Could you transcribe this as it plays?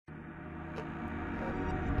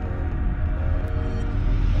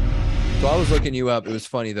So I was looking you up. It was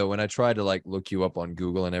funny though, when I tried to like look you up on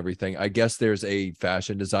Google and everything, I guess there's a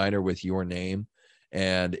fashion designer with your name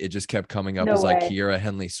and it just kept coming up No as like way. Kierra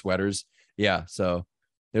Henley sweaters. Yeah. So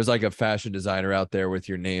there's like a fashion designer out there with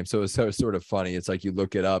your name. So it's sort of funny. It's like you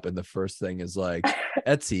look it up and the first thing is like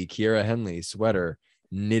Etsy, Kierra Henley sweater,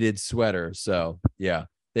 knitted sweater. So yeah,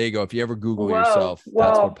 there you go. If you ever Google Whoa. yourself, that's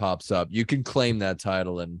what Well, pops up. You can claim that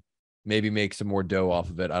title and maybe make some more dough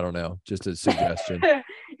off of it. I don't know. Just a suggestion. yeah,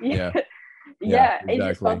 Yeah. Yeah, yeah. Is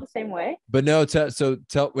it spelled exactly. the same way? But no,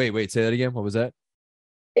 wait, say that again. What was that?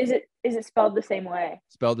 Is it spelled the same way?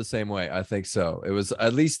 Spelled the same way. I think so. It was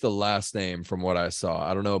at least the last name from what I saw.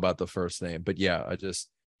 I don't know about the first name, but yeah, I just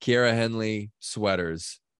Kierra Henley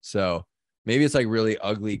sweaters. So maybe it's like really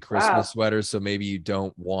ugly Christmas Wow. sweaters. So maybe you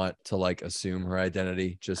don't want to like assume her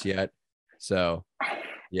identity just yet. So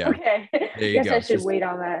yeah, Okay. there you Guess go. I should Just wait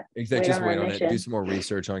on that. exactly, Wait just on that wait on it. Do mission. some more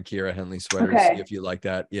research on Kierra Henley sweaters. See Okay, if you like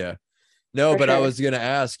that. Yeah. No, for but I sure. was gonna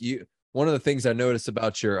ask you one of the things I noticed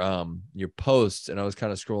about your posts, and I was kind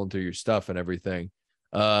of scrolling through your stuff and everything.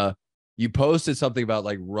 Uh, you posted something about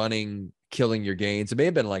like running, killing your gains. It may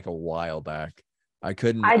have been like a while back. I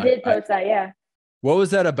couldn't. I did I post that. Yeah. what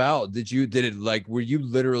was that about? Did it like were you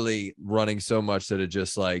literally running so much that it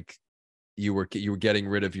just like you were getting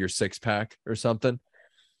rid of your six pack or something?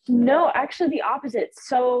 No, actually, the opposite.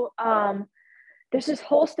 So, there's this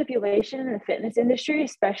whole stipulation in the fitness industry,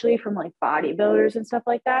 especially from like bodybuilders and stuff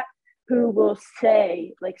like that, who will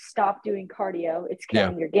say, like, stop doing cardio, it's Yeah.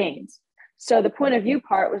 killing your gains. So the point of view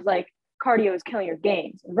part was like, cardio is killing your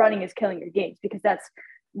gains, running is killing your gains, because that's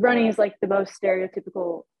running is like the most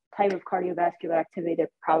stereotypical type of cardiovascular activity there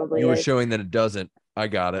probably You were is. showing that it doesn't. I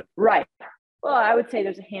got it. Right. Well, I would say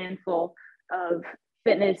there's a handful of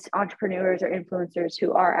fitness entrepreneurs or influencers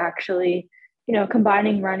who are actually,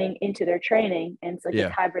 combining running into their training. And it's like this Yeah.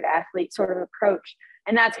 hybrid athlete sort of approach.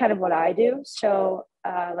 And that's kind of what I do. So,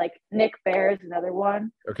 like Nick Bear is another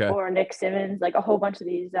one, Okay. or Nick Simmons, like a whole bunch of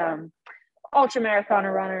these ultra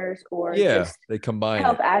marathoner runners or Yeah. just They combine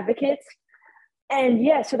health it. advocates. And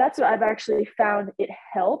yeah, so that's what I've actually found. It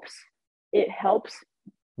helps. It helps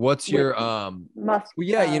What's with your must. well,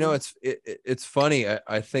 yeah, it's funny.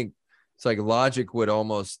 I think it's like logic would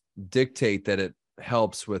almost dictate that it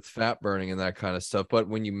helps with fat burning and that kind of stuff. But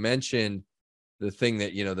when you mentioned the thing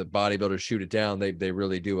that, the bodybuilders shoot it down, they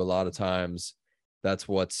really do a lot of times. That's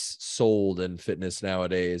what's sold in fitness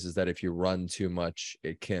nowadays is that if you run too much,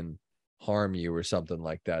 it can harm you or something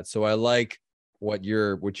like that. So I like what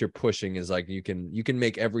you're pushing is like you can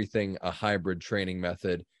make everything a hybrid training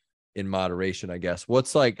method in moderation, I guess.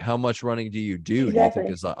 What's like how much running do you think Exactly.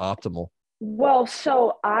 is optimal? Well,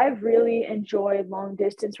 so I really enjoy long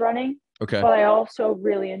distance running, Okay. but I also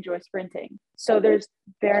really enjoy sprinting. So there's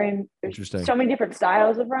Interesting. so many different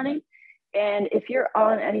styles of running. And if you're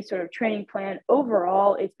on any sort of training plan,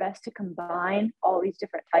 overall, it's best to combine all these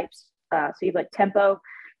different types. So you have like tempo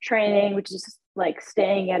training, which is like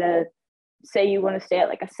staying at say you want to stay at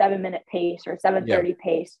like a 7 minute pace or a Yeah. 7:30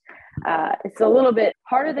 pace. It's a little bit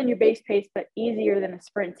harder than your base pace, but easier than a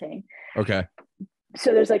sprinting. Okay.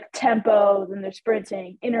 So there's like tempo, then there's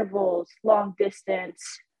sprinting, intervals, long distance.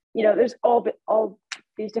 There's all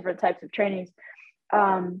these different types of trainings,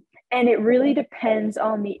 and it really depends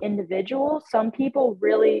on the individual. Some people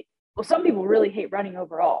really hate running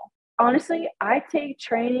overall. Honestly, I take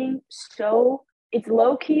training so it's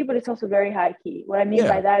low key, but it's also very high key. What I mean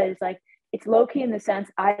by Yeah. that is like it's low key in the sense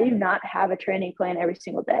I do not have a training plan every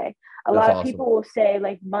single day. A That's lot of awesome. people will say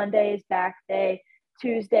like Monday is back day,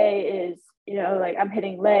 Tuesday is, like I'm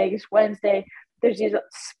hitting legs, Wednesday, there's these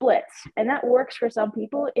splits. And that works for some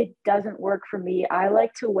people. It doesn't work for me. I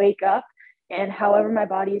like to wake up and however my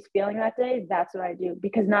body is feeling that day, that's what I do.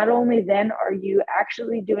 Because not only then are you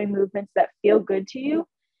actually doing movements that feel good to you,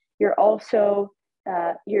 you're also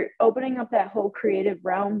you're opening up that whole creative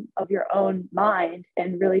realm of your own mind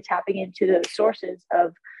and really tapping into the sources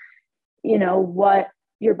of what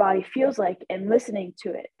your body feels like and listening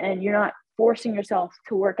to it, and you're not forcing yourself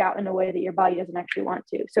to work out in a way that your body doesn't actually want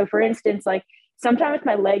to. So for instance, like sometimes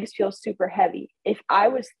my legs feel super heavy. If I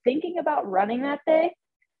was thinking about running that day,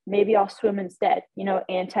 maybe I'll swim instead.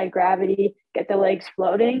 Anti-gravity, get the legs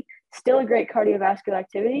floating, still a great cardiovascular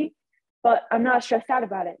activity, but I'm not stressed out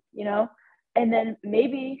about it. And then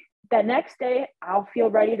maybe that next day I'll feel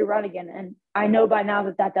ready to run again, and I know by now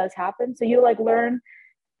that that does happen. So you like learn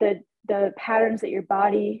the patterns that your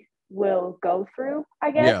body will go through,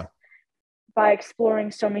 I guess, Yeah. by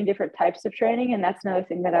exploring so many different types of training. And that's another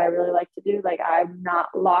thing that I really like to do. Like I'm not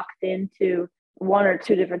locked into one or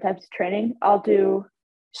two different types of training. I'll do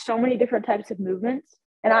so many different types of movements,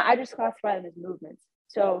 and I just classify them as movements.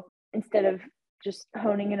 So instead of just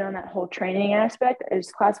honing in on that whole training aspect,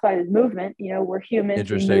 is classified as movement. You know, we're humans, we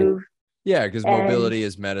Interesting. move. Yeah, because And mobility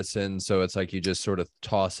is medicine. So it's like you just sort of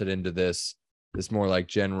toss it into this more like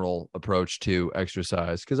general approach to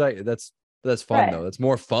exercise. Because that's fun right. though. It's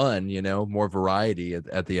more fun, you know, more variety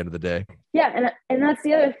at the end of the day. Yeah, and that's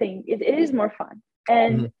the other thing. It is more fun.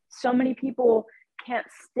 And so many people can't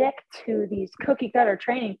stick to these cookie cutter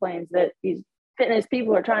training plans that these fitness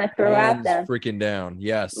people are trying to throw at Hands them. freaking down.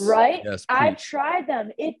 Yes. Right? Yes. I've Preach. tried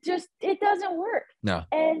them. It doesn't work. No.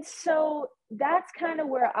 And so that's kind of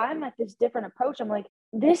where I'm at this different approach. I'm like,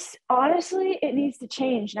 this honestly, it needs to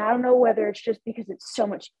change. And I don't know whether it's just because it's so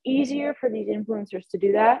much easier for these influencers to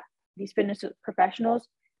do that, these fitness professionals.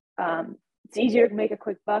 It's easier to make a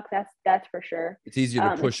quick buck. That's for sure. It's easier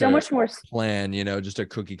to push so much more plan, you know, just a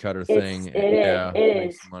cookie cutter thing. It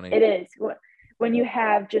is. Money. It is. When you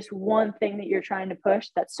have just one thing that you're trying to push,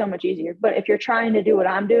 that's so much easier. But if you're trying to do what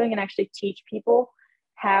I'm doing and actually teach people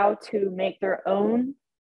how to make their own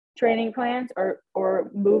training plans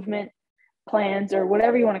or movement plans or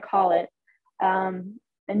whatever you want to call it,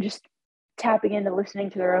 and just tapping into listening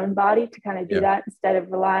to their own body to kind of do that instead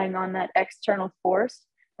of relying on that external force,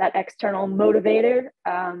 that external motivator,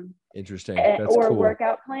 interesting. That's or cool.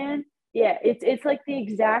 workout plan. Yeah, it's like the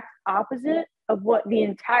exact opposite of what the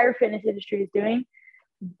entire fitness industry is doing.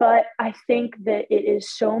 But I think that it is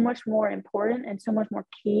so much more important and so much more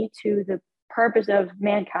key to the purpose of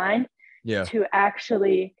mankind to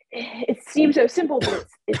actually, it seems so simple, but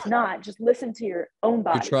it's not. Just listen to your own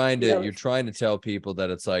body. You're trying to tell people that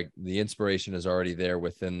it's like the inspiration is already there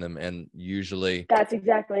within them, and usually that's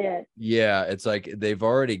exactly it. Yeah, it's like they've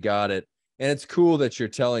already got it. And it's cool that you're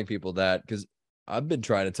telling people that, because I've been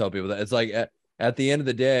trying to tell people that it's like at the end of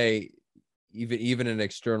the day, even an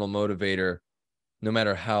external motivator, no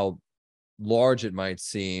matter how large it might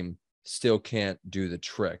seem, still can't do the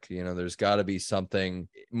trick. You know, there's got to be something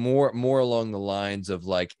more along the lines of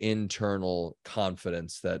like internal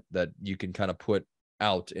confidence that you can kind of put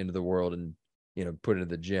out into the world and, you know, put into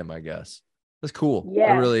the gym, I guess. That's cool.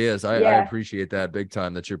 Yeah. It really is. I appreciate that big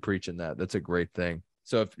time that you're preaching that. That's a great thing.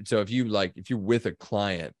 So if you're with a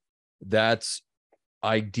client, that's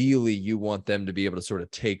ideally you want them to be able to sort of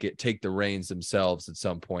take the reins themselves at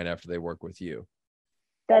some point after they work with you.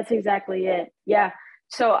 That's exactly it. Yeah.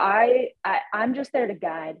 So I'm just there to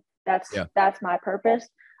guide. That's my purpose.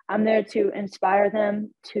 I'm there to inspire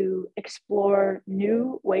them to explore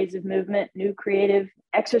new ways of movement, new creative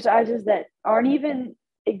exercises that aren't even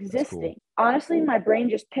existing. Cool. Honestly, my brain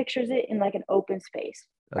just pictures it in like an open space.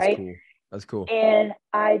 Right? Cool. That's cool. And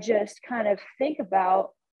I just kind of think about,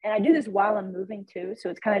 and I do this while I'm moving too. So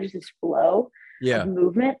it's kind of just this flow of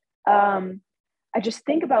movement. I just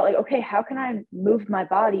think about like, okay, how can I move my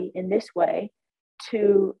body in this way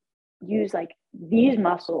to use like these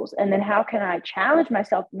muscles? And then how can I challenge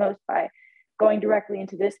myself most by going directly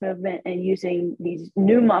into this movement and using these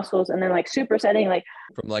new muscles, and then like supersetting, like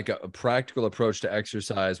from like a practical approach to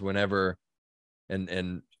exercise whenever,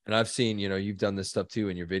 and I've seen, you know, you've done this stuff too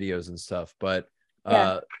in your videos and stuff, but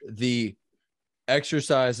the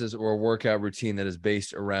exercises or workout routine that is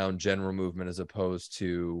based around general movement as opposed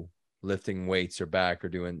to lifting weights or back or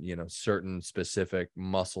doing, you know, certain specific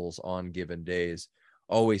muscles on given days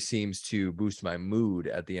always seems to boost my mood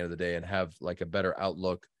at the end of the day and have like a better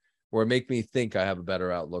outlook, or make me think I have a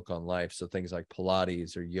better outlook on life. So things like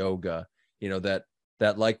Pilates or yoga, you know, that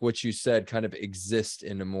like what you said, kind of exist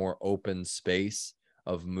in a more open space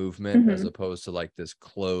of movement as opposed to like this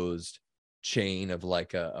closed chain of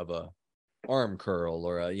like a arm curl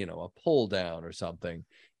or a, you know, a pull down or something.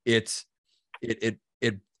 It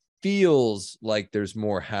feels like there's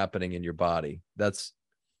more happening in your body.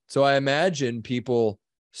 So I imagine people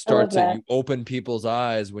you open people's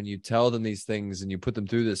eyes when you tell them these things and you put them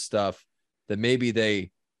through this stuff, that maybe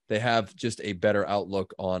they have just a better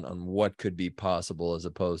outlook on what could be possible, as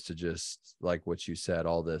opposed to just like what you said,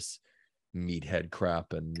 all this meathead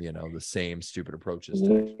crap and, you know, the same stupid approaches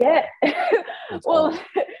to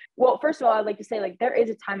well, first of all, I'd like to say, like, there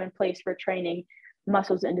is a time and place for training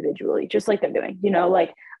muscles individually, just like they're doing, you know,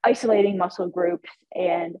 like isolating muscle groups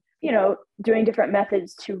and, you know, doing different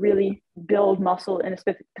methods to really build muscle in a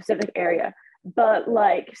specific area. But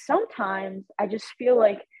like sometimes I just feel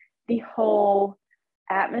like the whole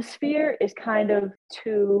atmosphere is kind of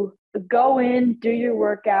to go in, do your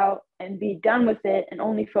workout and be done with it and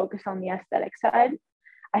only focus on the aesthetic side.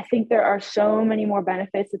 I think there are so many more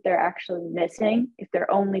benefits that they're actually missing if they're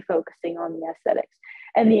only focusing on the aesthetics.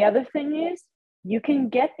 And the other thing is, you can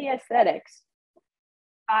get the aesthetics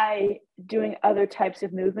by doing other types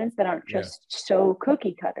of movements that aren't just so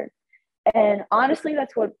cookie cutter. And honestly,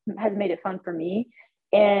 that's what has made it fun for me.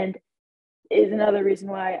 And is another reason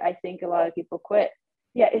why I think a lot of people quit.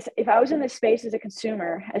 Yeah, if I was in this space as a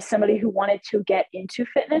consumer, as somebody who wanted to get into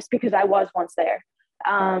fitness, because I was once there.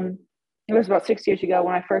 It was about 6 years ago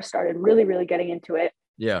when I first started really, really getting into it.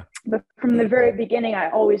 Yeah. But from the very beginning, I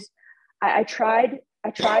tried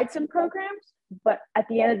some programs, but at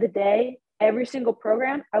the end of the day, every single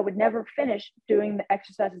program, I would never finish doing the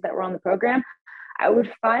exercises that were on the program. I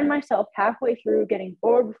would find myself halfway through getting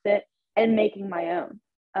bored with it and making my own.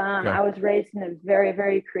 I was raised in a very,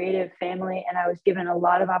 very creative family, and I was given a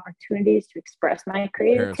lot of opportunities to express my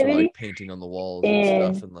creativity. Parents were like painting on the walls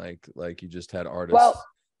and stuff, and like you just had artists. Well,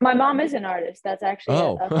 my mom is an artist. That's actually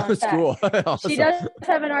a fun that's fact. cool. Awesome. She does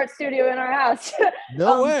have an art studio in our house.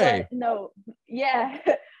 No way. But no, yeah,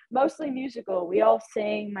 mostly musical. We all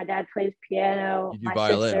sing. My dad plays piano. You do my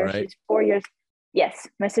violin, sister, right? she's 4 years. Yes,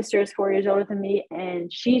 my sister is 4 years older than me,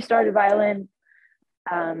 and she started violin.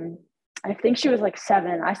 I think she was like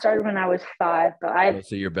 7. I started when I was 5, but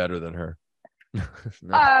so you're better than her.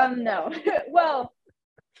 No. Well,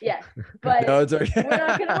 yeah, but no, it's okay. we're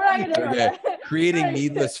not gonna do that. Creating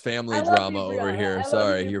needless family drama over here.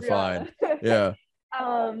 Sorry, you're fine. Yeah.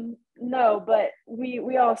 No, but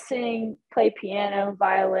we all sing, play piano,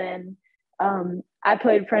 violin. I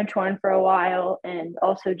played French horn for a while and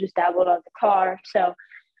also just dabbled on the guitar. So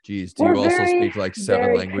geez, do you also speak like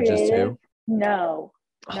 7 languages creative. Too? No,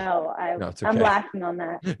 it's okay. I'm laughing on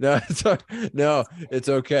that. No, it's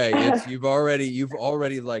okay. You've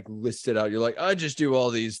already like listed out. You're like, I just do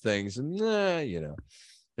all these things, and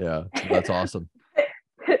yeah, that's awesome.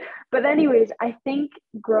 But anyways, I think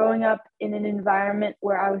growing up in an environment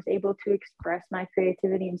where I was able to express my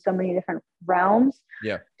creativity in so many different realms,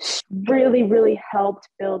 really, really helped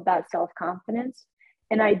build that self-confidence.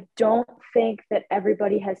 And I don't think that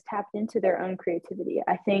everybody has tapped into their own creativity.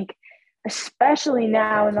 I think, especially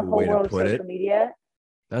now in the whole world of social media.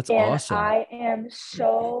 That's awesome. I am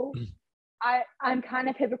I'm kind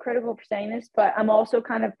of hypocritical for saying this, but I'm also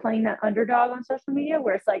kind of playing that underdog on social media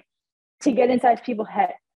where it's like to get inside people's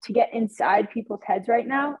heads right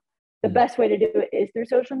now, the best way to do it is through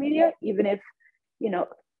social media, even if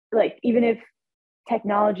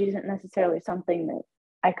technology isn't necessarily something that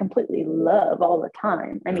I completely love all the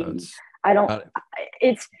time. I mean, I don't.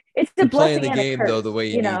 It's a blessing playing the game curse, though the way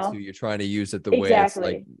you need to. You're trying to use it the way it's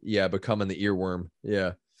like, becoming the earworm.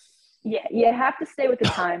 Yeah. Yeah, you have to stay with the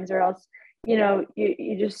times, or else you're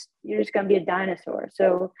just gonna be a dinosaur.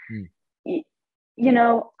 So,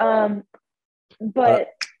 but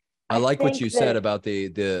I like what you said about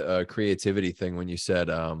the creativity thing when you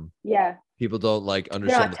said people don't like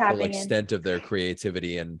understand the full extent of their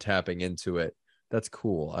creativity and tapping into it. That's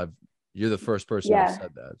cool. You're the first person who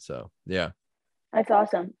said that. So yeah. That's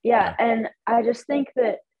awesome. Yeah. And I just think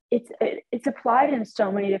that it's applied in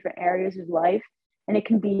so many different areas of life, and it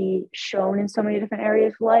can be shown in so many different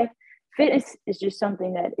areas of life. Fitness is just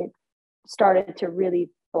something that it started to really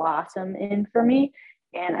blossom in for me.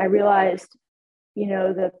 And I realized,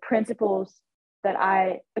 the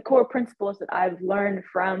core principles that I've learned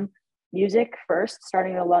from music first,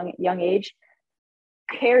 starting at a young age,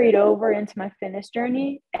 carried over into my fitness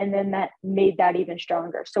journey, and then that made that even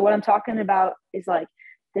stronger. So what I'm talking about is like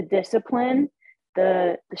the discipline,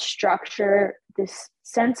 the structure, this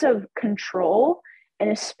sense of control,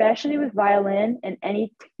 and especially with violin and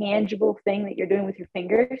any tangible thing that you're doing with your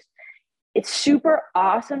fingers, it's super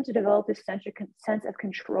awesome to develop this sense of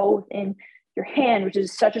control within your hand, which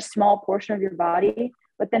is such a small portion of your body,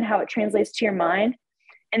 but then how it translates to your mind.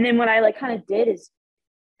 And then what I kind of did is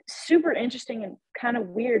super interesting and kind of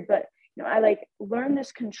weird, but I learned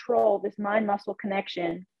this control, this mind muscle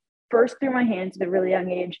connection first through my hands at a really young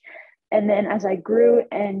age. And then as I grew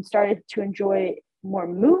and started to enjoy more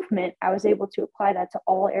movement, I was able to apply that to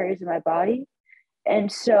all areas of my body.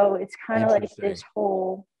 And so it's kind of like this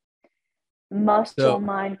whole muscle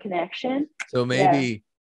mind connection. So maybe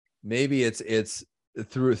it's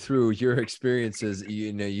through your experiences,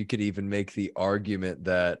 you could even make the argument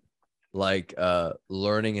that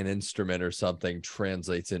learning an instrument or something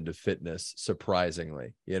translates into fitness,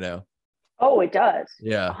 surprisingly, Oh, it does.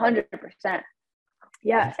 Yeah. 100%.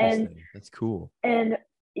 Yeah. And that's cool. And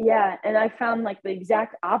and I found the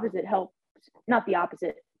exact opposite helps, not the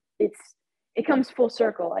opposite. It comes full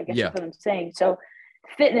circle, I guess is what I'm saying. So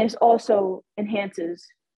fitness also enhances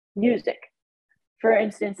music. For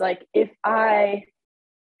instance, there's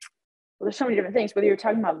so many different things, whether you're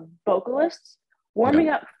talking about vocalists, warming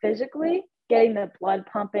up physically, getting the blood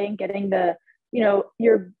pumping, getting the,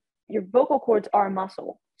 your vocal cords are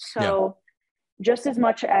muscle. So just as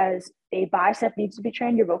much as a bicep needs to be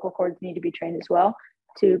trained, your vocal cords need to be trained as well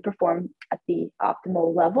to perform at the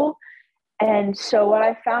optimal level. And so what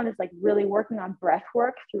I found is like really working on breath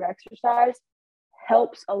work through exercise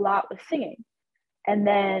helps a lot with singing. And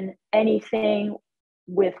then anything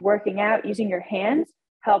with working out using your hands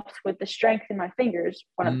helps with the strength in my fingers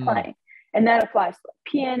when I'm playing. And that applies to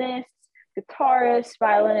pianists, guitarists,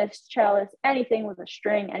 violinists, cellists, anything with a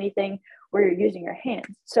string, anything where you're using your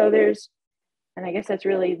hands. So and I guess that's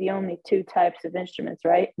really the only two types of instruments,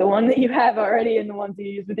 right? The one that you have already and the ones you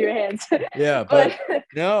use with your hands. Yeah, but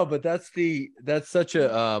no, but that's such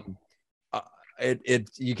a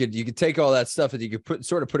you could take all that stuff and you could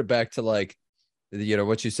put it back to like, you know,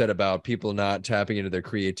 what you said about people not tapping into their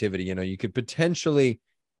creativity. You know, you could potentially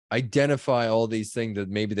identify all these things that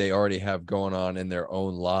maybe they already have going on in their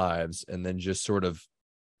own lives, and then just sort of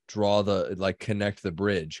connect the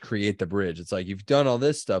bridge, create the bridge. It's like, you've done all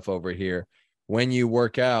this stuff over here. When you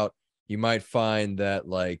work out, you might find that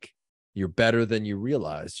like you're better than you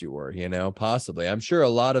realized you were, you know, possibly. I'm sure a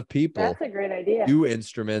lot of people, that's a great idea, do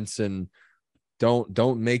instruments and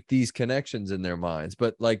don't make these connections in their minds.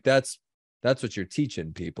 But like, that's what you're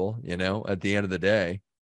teaching people, you know, at the end of the day,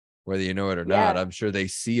 whether you know it or not. I'm sure they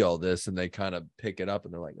see all this and they kind of pick it up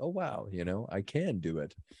and they're like, oh, wow, you know, I can do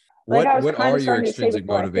it. Like what are your extrinsic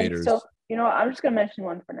motivators? So, you know, I'm just going to mention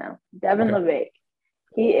one for now. Devin LeVake.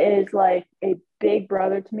 He is like a big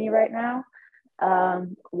brother to me right now.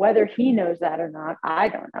 Whether he knows that or not, I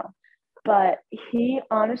don't know. But he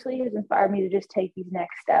honestly has inspired me to just take these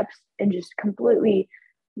next steps and just completely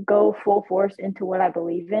go full force into what I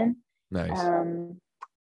believe in. Nice.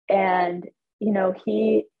 And, you know,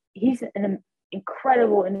 he's an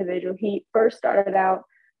incredible individual. He first started out,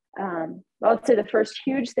 I'd say the first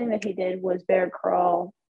huge thing that he did was bear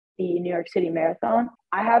crawl the New York City Marathon.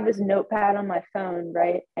 I have this notepad on my phone,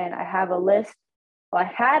 right? And I have a list. Well,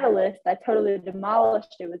 I had a list. I totally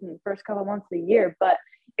demolished it within the first couple of months of the year, but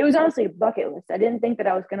it was honestly a bucket list. I didn't think that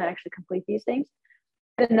I was going to actually complete these things.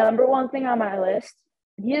 The number one thing on my list,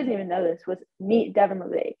 he doesn't even know this, was meet Devin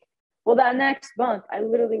LeVake. Well, that next month, I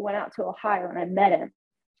literally went out to Ohio and I met him.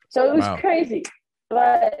 So it was crazy.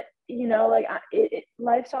 But, you know, like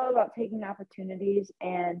life's all about taking opportunities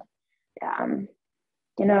and,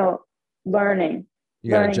 you know, learning.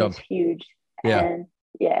 Learning is huge. And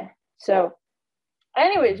so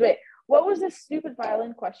anyways, wait, what was this stupid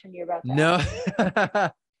violin question you're about to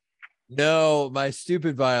ask? No, my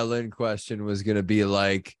stupid violin question was going to be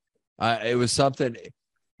like, it was something, it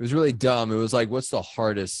was really dumb. It was like, what's the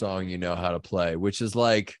hardest song you know how to play? Which is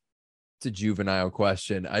like, it's a juvenile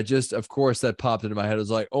question. Of course, that popped into my head. I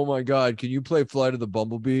was like, oh my God, can you play Flight of the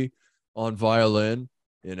Bumblebee on violin?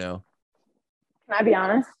 You know? Can I be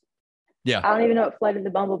honest? Yeah. I don't even know what Flight of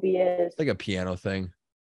the Bumblebee is. It's like a piano thing.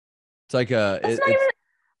 It's like a,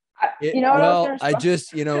 I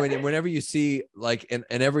just, you know, and whenever you see like in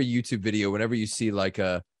every YouTube video, whenever you see like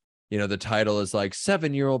a, you know, the title is like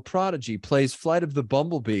 7-year-old prodigy plays Flight of the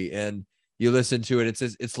Bumblebee, and you listen to it, it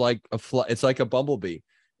says it's like a bumblebee.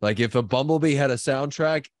 Like if a bumblebee had a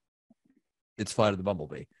soundtrack, it's Flight of the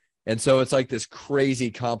Bumblebee. And so it's like this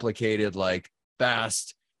crazy, complicated, like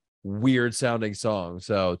fast, weird sounding song.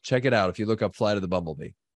 So check it out if you look up Flight of the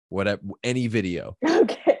Bumblebee, whatever, any video.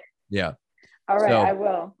 Okay. Yeah. All right, I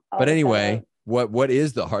will. But anyway, what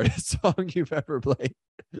is the hardest song you've ever played?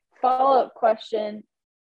 Follow-up question.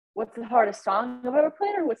 What's the hardest song I've ever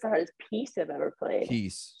played, or what's the hardest piece I've ever played?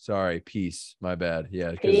 Piece. My bad.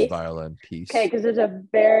 Yeah, because it's violin. Piece. Okay, because there's a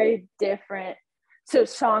very different. So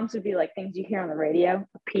songs would be like things you hear on the radio.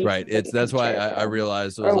 A piece, right. That's why I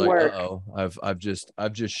realized I was like, uh-oh,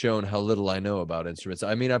 I've just shown how little I know about instruments.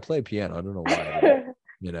 I mean, I play piano. I don't know why.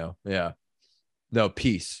 You know, yeah. No,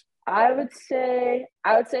 piece. I would say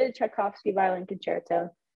the Tchaikovsky violin concerto.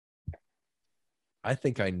 I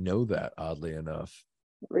think I know that, oddly enough.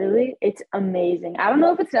 Really? It's amazing. I don't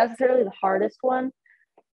know if it's necessarily the hardest one,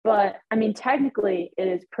 but I mean, technically it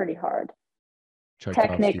is pretty hard.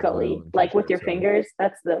 Technically, like with your fingers,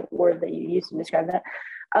 that's the word that you use to describe that.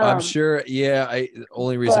 I'm sure. Yeah.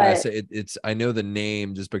 Only reason I say it's I know the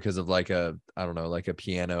name just because of like I don't know, like a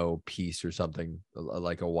piano piece or something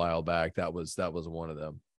like a while back. That was one of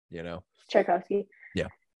them, you know? Tchaikovsky. Yeah.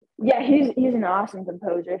 Yeah. He's an awesome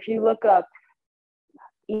composer. If you look up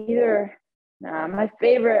my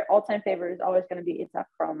all-time favorite is always going to be Itzhak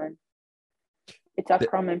Perlman. Itzhak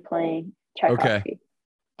Perlman playing Tchaikovsky. Okay.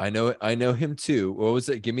 I know him too. What was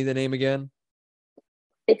it? Give me the name again.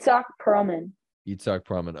 Itzhak Perlman.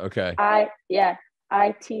 Okay.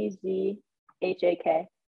 Itzhak.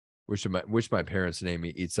 Which my parents named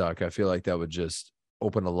me Itzhak. I feel like that would just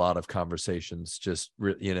open a lot of conversations. Just,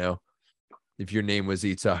 you know, if your name was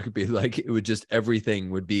Itzhak, it'd be like, it would just,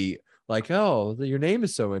 everything would be like, oh, your name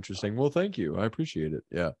is so interesting. Well, thank you. I appreciate it.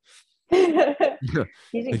 Yeah. He's Thank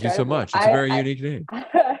you so incredible. much. It's a very unique name.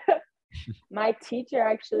 My teacher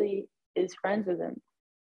actually is friends with him.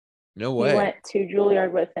 No He way. went to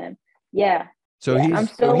Juilliard with him. Yeah. So Yeah. I'm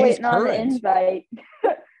still he's waiting on the current. invite.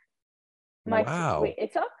 Wow.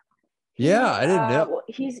 It's up. Yeah, I didn't know. Well,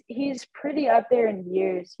 he's pretty up there in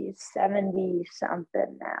years. He's 70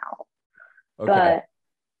 something now. Okay. But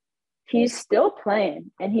he's still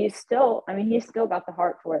playing, and he's still got the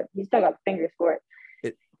heart for it. He's still got the fingers for it.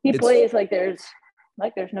 He plays like there's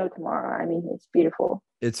no tomorrow. I mean, it's beautiful.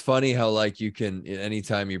 It's funny how like you can,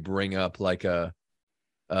 anytime you bring up like a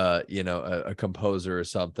composer or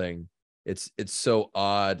something, it's so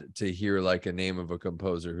odd to hear like a name of a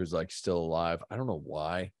composer who's like still alive. I don't know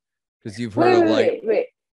why, because you've heard wait.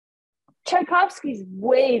 Tchaikovsky's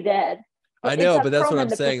way dead. I know, but that's what I'm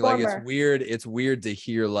saying. Like, it's weird to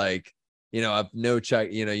hear like, I've no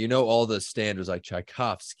all the standards like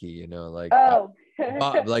Tchaikovsky, like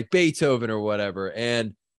like Beethoven or whatever.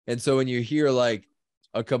 And so when you hear like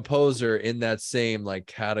a composer in that same like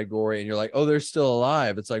category and you're like, oh, they're still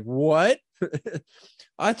alive. It's like, what?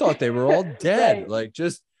 I thought they were all dead. Right. Like,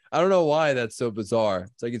 just, I don't know why that's so bizarre.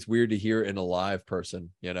 It's like, it's weird to hear in a live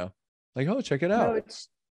person, like, oh, check it out.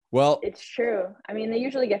 No, it's true. I mean, they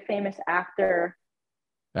usually get famous after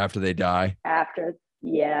they die.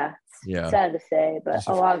 Yeah. Sad to say, but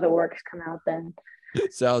a lot of the works come out then.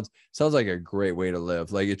 Sounds like a great way to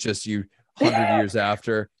live. Like, it's just you 100 years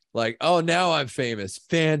after, like, oh, now I'm famous.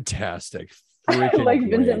 Fantastic. Freaking like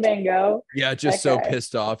great. Vincent Van Gogh. Yeah, just so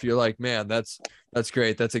pissed off. You're like, man, that's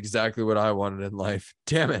great. That's exactly what I wanted in life.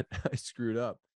 Damn it. I screwed up.